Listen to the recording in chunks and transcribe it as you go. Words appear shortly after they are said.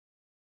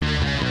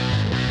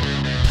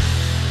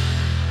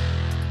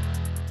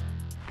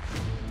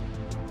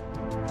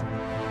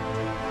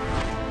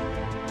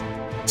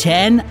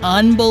10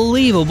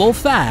 unbelievable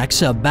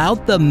facts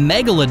about the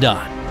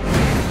Megalodon.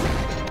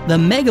 The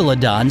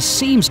Megalodon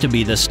seems to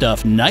be the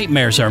stuff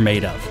nightmares are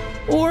made of.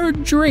 Or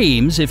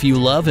dreams if you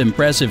love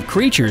impressive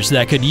creatures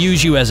that could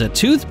use you as a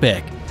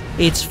toothpick.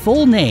 Its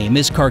full name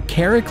is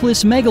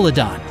Carcharocles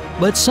Megalodon,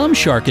 but some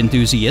shark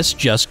enthusiasts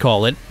just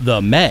call it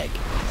the Meg.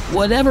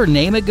 Whatever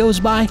name it goes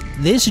by,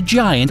 this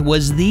giant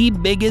was the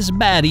biggest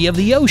baddie of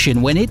the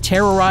ocean when it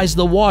terrorized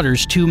the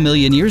waters 2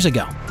 million years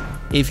ago.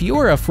 If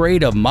you're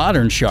afraid of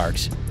modern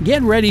sharks,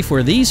 get ready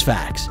for these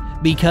facts,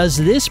 because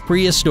this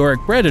prehistoric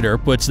predator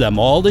puts them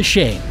all to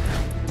shame.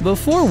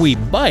 Before we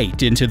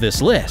bite into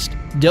this list,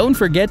 don't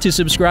forget to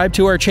subscribe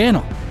to our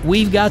channel.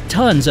 We've got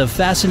tons of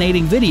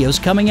fascinating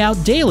videos coming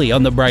out daily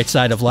on the bright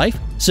side of life,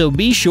 so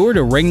be sure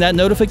to ring that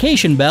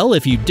notification bell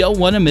if you don't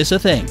want to miss a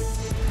thing.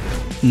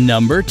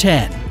 Number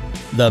 10.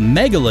 The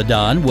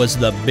Megalodon was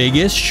the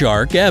biggest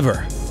shark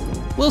ever.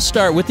 We'll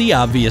start with the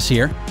obvious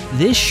here.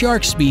 This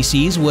shark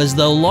species was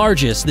the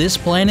largest this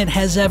planet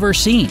has ever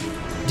seen.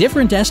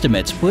 Different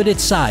estimates put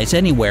its size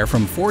anywhere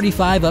from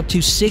 45 up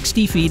to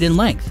 60 feet in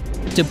length.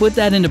 To put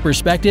that into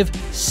perspective,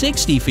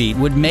 60 feet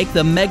would make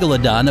the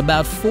Megalodon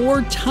about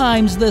 4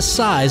 times the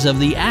size of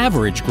the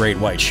average great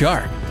white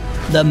shark.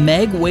 The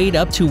Meg weighed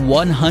up to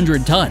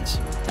 100 tons.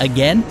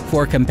 Again,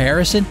 for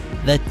comparison,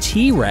 the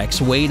T-Rex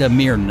weighed a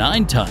mere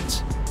 9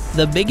 tons.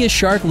 The biggest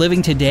shark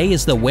living today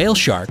is the whale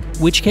shark,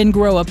 which can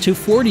grow up to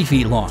 40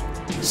 feet long.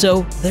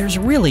 So there's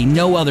really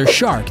no other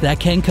shark that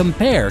can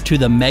compare to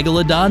the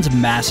Megalodon's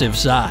massive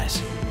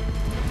size.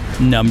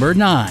 Number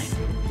 9.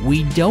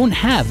 We don't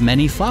have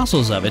many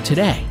fossils of it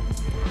today.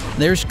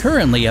 There's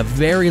currently a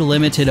very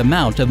limited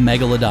amount of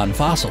Megalodon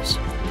fossils.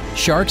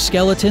 Shark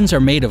skeletons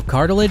are made of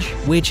cartilage,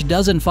 which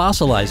doesn't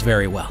fossilize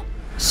very well.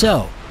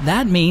 So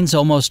that means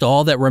almost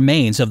all that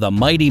remains of the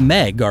mighty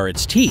Meg are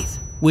its teeth,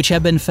 which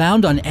have been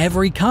found on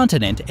every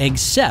continent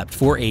except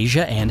for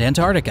Asia and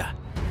Antarctica.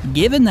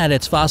 Given that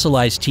its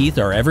fossilized teeth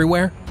are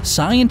everywhere,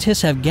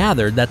 scientists have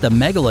gathered that the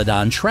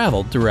Megalodon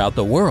traveled throughout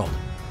the world.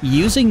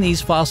 Using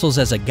these fossils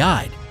as a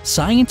guide,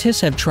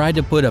 scientists have tried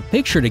to put a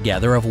picture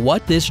together of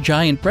what this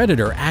giant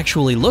predator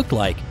actually looked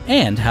like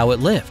and how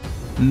it lived.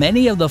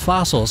 Many of the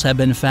fossils have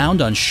been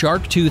found on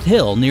Shark Tooth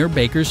Hill near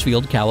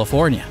Bakersfield,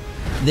 California.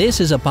 This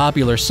is a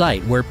popular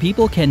site where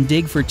people can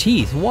dig for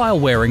teeth while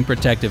wearing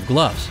protective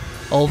gloves.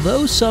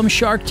 Although some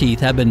shark teeth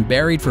have been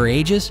buried for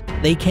ages,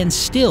 they can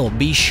still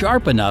be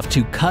sharp enough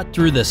to cut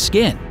through the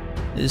skin.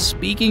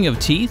 Speaking of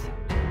teeth,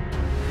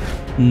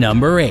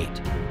 Number 8.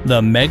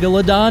 The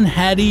Megalodon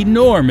had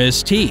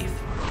enormous teeth.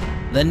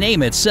 The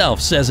name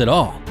itself says it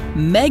all.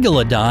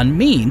 Megalodon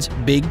means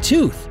big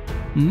tooth.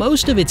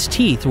 Most of its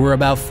teeth were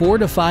about 4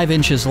 to 5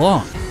 inches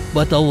long,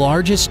 but the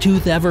largest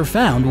tooth ever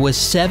found was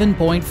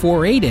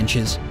 7.48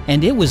 inches,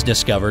 and it was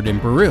discovered in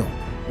Peru.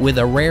 With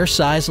a rare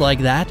size like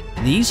that,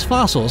 these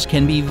fossils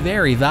can be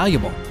very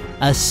valuable.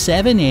 A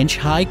 7-inch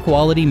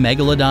high-quality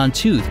Megalodon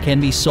tooth can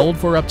be sold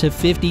for up to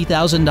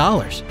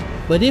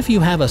 $50,000. But if you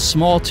have a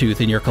small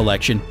tooth in your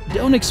collection,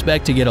 don't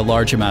expect to get a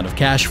large amount of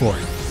cash for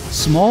it.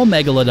 Small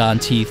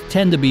Megalodon teeth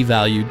tend to be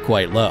valued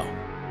quite low.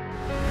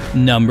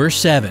 Number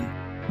 7.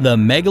 The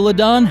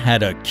Megalodon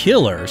had a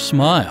killer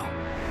smile.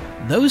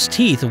 Those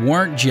teeth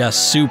weren't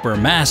just super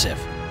massive.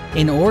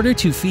 In order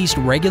to feast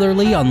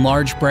regularly on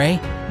large prey,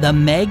 the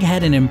Meg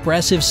had an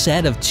impressive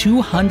set of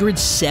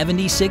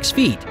 276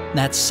 feet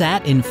that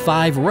sat in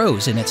 5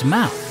 rows in its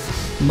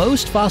mouth.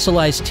 Most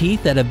fossilized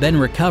teeth that have been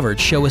recovered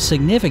show a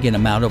significant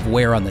amount of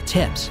wear on the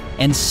tips,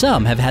 and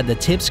some have had the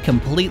tips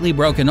completely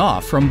broken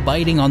off from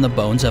biting on the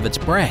bones of its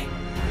prey.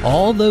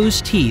 All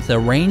those teeth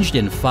arranged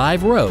in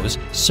 5 rows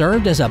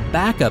served as a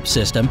backup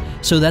system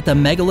so that the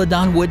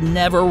Megalodon would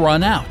never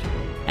run out.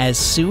 As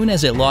soon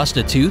as it lost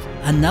a tooth,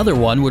 another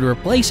one would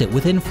replace it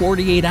within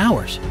 48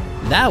 hours.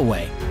 That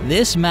way,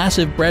 this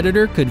massive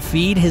predator could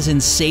feed his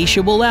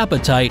insatiable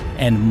appetite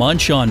and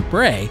munch on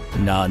prey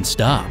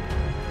non-stop.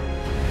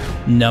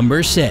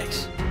 Number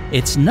 6.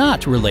 It's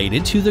not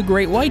related to the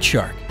great white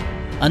shark.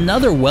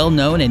 Another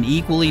well-known and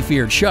equally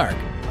feared shark,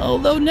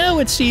 although now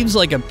it seems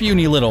like a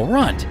puny little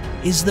runt,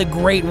 is the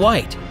great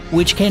white,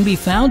 which can be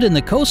found in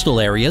the coastal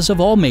areas of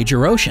all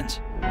major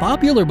oceans.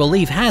 Popular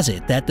belief has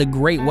it that the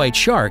great white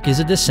shark is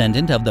a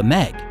descendant of the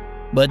Meg,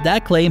 but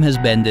that claim has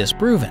been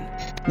disproven.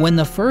 When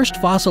the first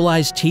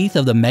fossilized teeth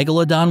of the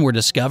Megalodon were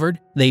discovered,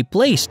 they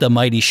placed the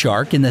mighty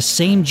shark in the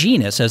same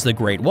genus as the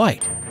great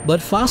white.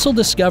 But fossil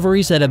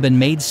discoveries that have been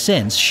made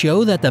since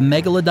show that the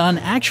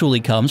Megalodon actually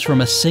comes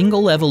from a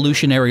single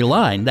evolutionary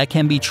line that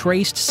can be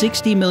traced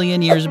 60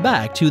 million years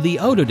back to the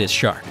otodus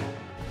shark.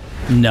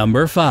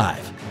 Number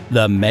 5.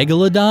 The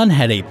Megalodon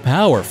had a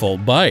powerful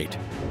bite.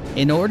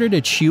 In order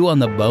to chew on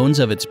the bones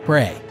of its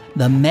prey,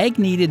 the Meg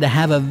needed to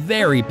have a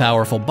very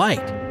powerful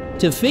bite.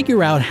 To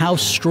figure out how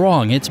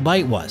strong its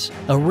bite was,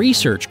 a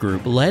research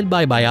group led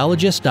by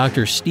biologist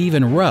Dr.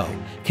 Stephen Rowe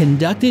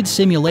conducted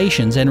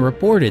simulations and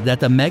reported that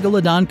the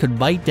Megalodon could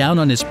bite down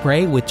on its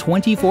prey with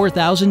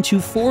 24,000 to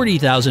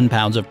 40,000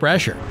 pounds of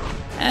pressure.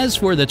 As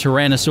for the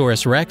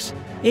Tyrannosaurus rex,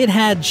 It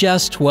had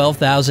just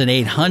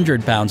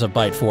 12,800 pounds of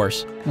bite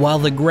force, while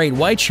the great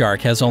white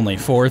shark has only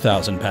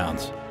 4,000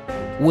 pounds.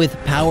 With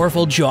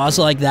powerful jaws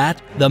like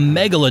that, the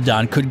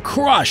Megalodon could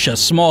crush a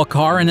small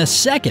car in a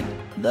second,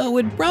 though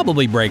it'd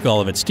probably break all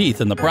of its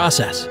teeth in the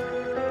process.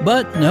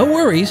 But no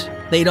worries,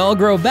 they'd all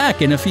grow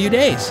back in a few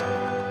days.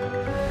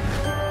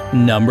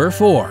 Number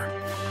 4.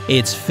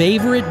 Its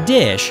favorite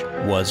dish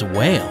was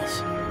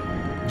whales.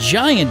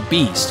 Giant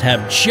beasts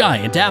have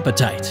giant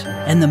appetites,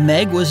 and the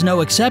Meg was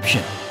no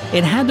exception.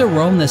 It had to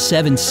roam the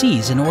 7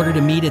 seas in order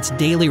to meet its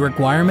daily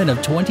requirement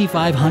of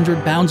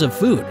 2,500 pounds of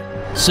food.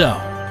 So,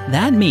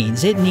 that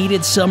means it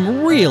needed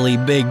some really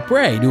big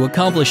prey to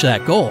accomplish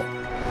that goal.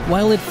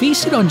 While it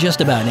feasted on just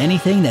about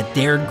anything that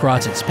dared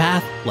cross its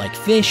path, like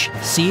fish,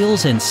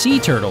 seals, and sea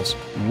turtles,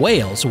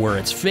 whales were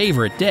its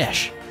favorite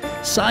dish.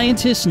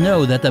 Scientists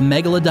know that the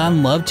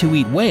Megalodon loved to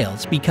eat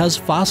whales because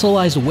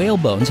fossilized whale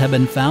bones have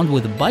been found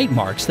with bite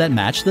marks that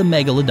match the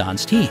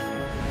Megalodon's teeth.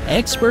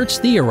 Experts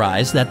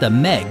theorize that the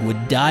Meg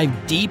would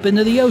dive deep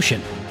into the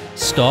ocean,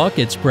 stalk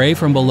its prey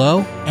from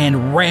below,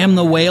 and ram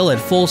the whale at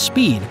full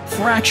speed,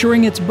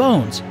 fracturing its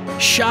bones,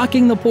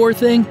 shocking the poor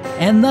thing,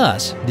 and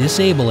thus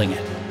disabling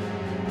it.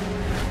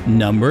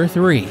 Number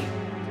 3.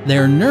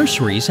 Their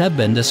nurseries have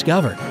been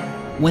discovered.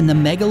 When the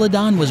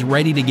Megalodon was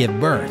ready to give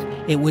birth,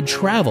 it would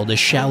travel to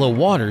shallow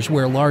waters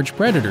where large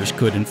predators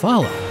couldn't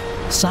follow.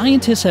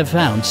 Scientists have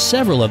found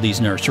several of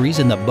these nurseries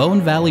in the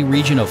Bone Valley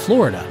region of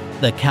Florida,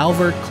 the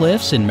Calvert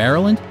Cliffs in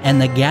Maryland,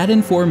 and the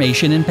Gaddon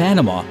Formation in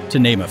Panama, to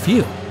name a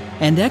few.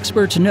 And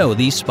experts know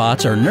these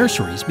spots are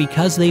nurseries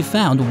because they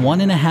found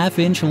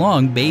 1.5-inch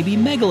long baby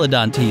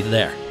Megalodon teeth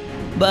there.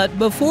 But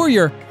before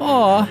your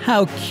 "aw,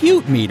 how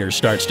cute" meter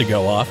starts to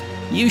go off,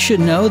 you should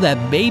know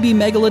that baby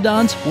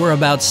Megalodons were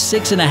about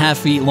 6.5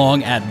 feet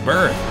long at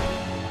birth.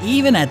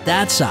 Even at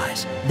that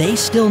size, they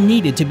still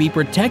needed to be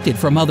protected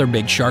from other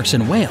big sharks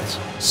and whales.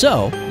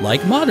 So,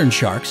 like modern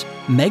sharks,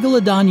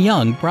 Megalodon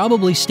young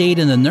probably stayed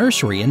in the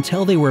nursery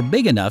until they were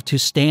big enough to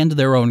stand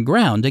their own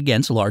ground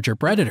against larger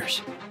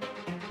predators.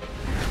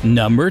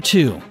 Number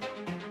 2.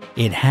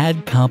 It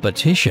had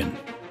competition.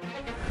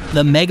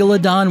 The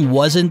Megalodon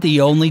wasn't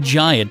the only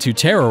giant to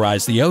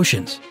terrorize the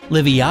oceans.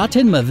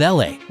 Leviathan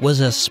mavele was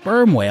a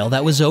sperm whale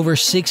that was over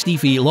 60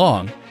 feet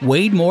long,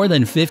 weighed more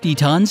than 50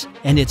 tons,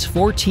 and its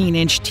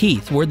 14-inch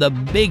teeth were the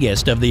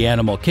biggest of the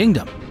animal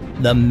kingdom.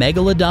 The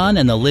Megalodon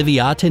and the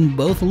Leviathan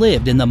both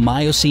lived in the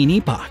Miocene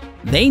epoch.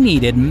 They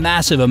needed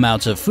massive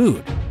amounts of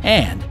food,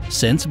 and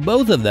since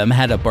both of them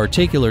had a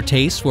particular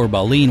taste for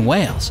baleen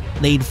whales,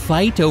 they'd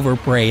fight over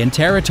prey and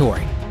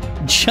territory.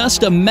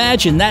 Just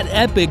imagine that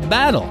epic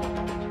battle!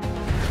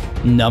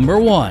 Number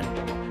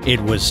 1.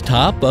 It was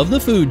top of the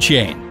food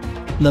chain.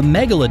 The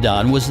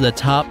Megalodon was the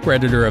top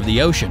predator of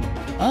the ocean,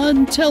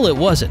 until it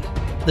wasn't.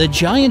 The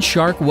giant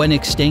shark went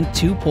extinct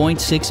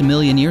 2.6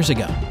 million years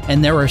ago,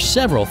 and there are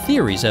several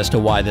theories as to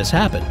why this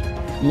happened.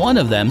 One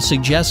of them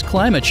suggests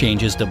climate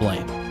change is to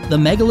blame. The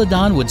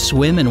Megalodon would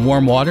swim in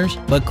warm waters,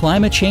 but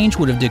climate change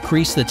would have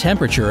decreased the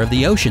temperature of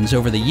the oceans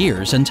over the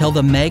years until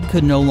the Meg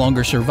could no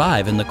longer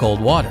survive in the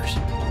cold waters.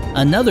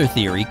 Another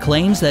theory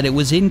claims that it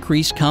was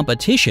increased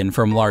competition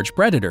from large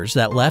predators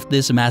that left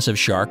this massive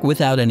shark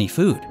without any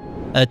food.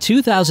 A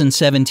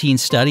 2017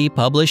 study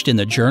published in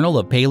the Journal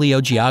of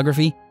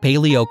Paleogeography,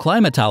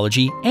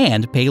 Paleoclimatology,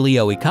 and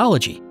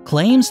Paleoecology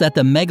claims that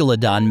the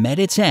Megalodon met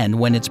its end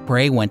when its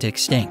prey went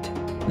extinct.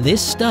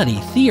 This study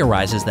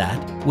theorizes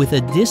that, with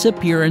a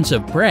disappearance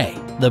of prey,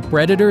 the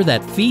predator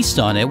that feasts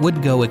on it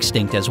would go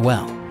extinct as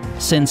well.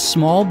 Since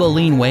small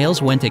baleen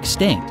whales went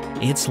extinct,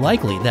 it's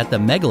likely that the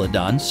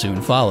Megalodon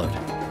soon followed.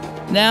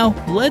 Now,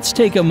 let's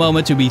take a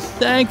moment to be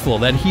thankful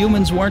that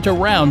humans weren't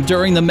around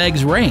during the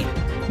Meg's reign.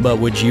 But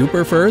would you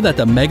prefer that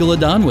the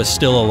Megalodon was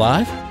still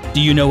alive?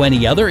 Do you know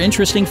any other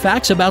interesting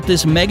facts about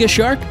this mega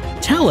shark?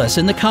 Tell us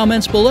in the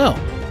comments below.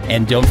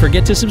 And don't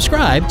forget to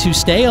subscribe to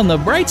stay on the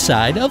bright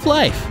side of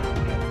life.